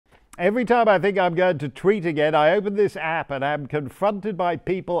Every time I think I'm going to tweet again, I open this app and am confronted by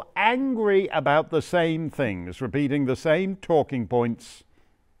people angry about the same things, repeating the same talking points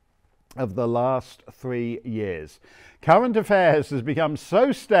of the last 3 years. Current affairs has become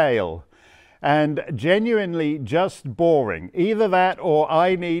so stale and genuinely just boring. Either that or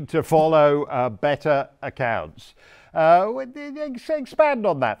I need to follow better accounts. Expand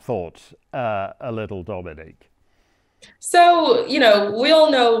on that thought a little, Dominique. So, we all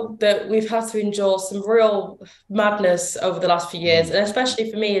know that we've had to endure some real madness over the last few years, Mm. and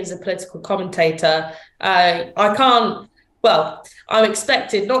especially for me as a political commentator, I can't, well, I'm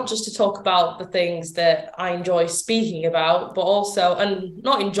expected not just to talk about the things that I enjoy speaking about, but also, and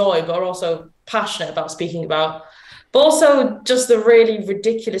not enjoy, but are also passionate about speaking about, but also just the really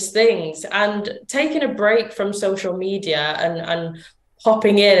ridiculous things and taking a break from social media and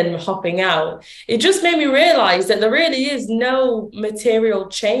hopping in and hopping out, it just made me realize that there really is no material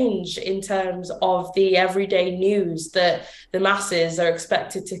change in terms of the everyday news that the masses are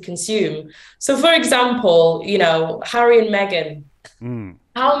expected to consume. So, for example, Harry and Meghan. Mm.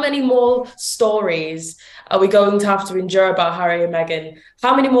 How many more stories are we going to have to endure about Harry and Meghan?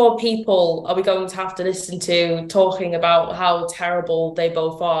 How many more people are we going to have to listen to talking about how terrible they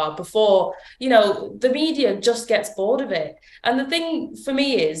both are before, the media just gets bored of it? And the thing for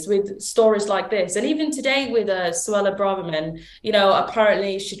me is with stories like this, and even today with Suella Braverman,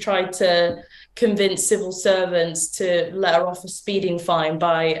 apparently she tried to convince civil servants to let her off a speeding fine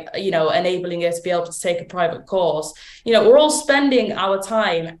by, enabling her to be able to take a private course. We're all spending our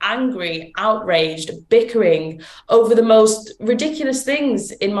time angry, outraged, bickering over the most ridiculous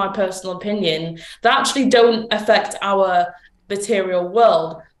things, in my personal opinion, that actually don't affect our material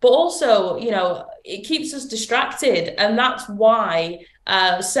world. But also, it keeps us distracted. And that's why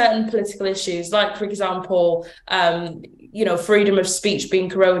certain political issues, like, for example, freedom of speech being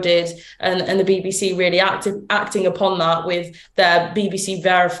corroded, and the BBC really acting upon that with their BBC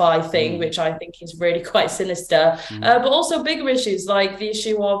Verify thing, Mm. which I think is really quite sinister. Mm. But also bigger issues like the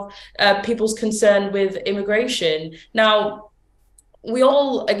issue of people's concern with immigration. Now, we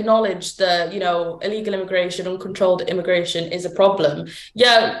all acknowledge that, illegal immigration, uncontrolled immigration is a problem.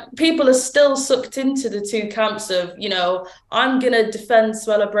 Yeah, people are still sucked into the two camps of, I'm going to defend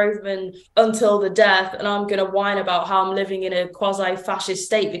Suella Braverman until the death, and I'm going to whine about how I'm living in a quasi-fascist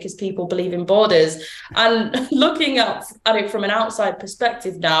state because people believe in borders. And looking at it from an outside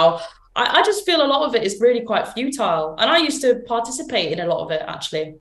perspective now, I just feel a lot of it is really quite futile. And I used to participate in a lot of it, actually.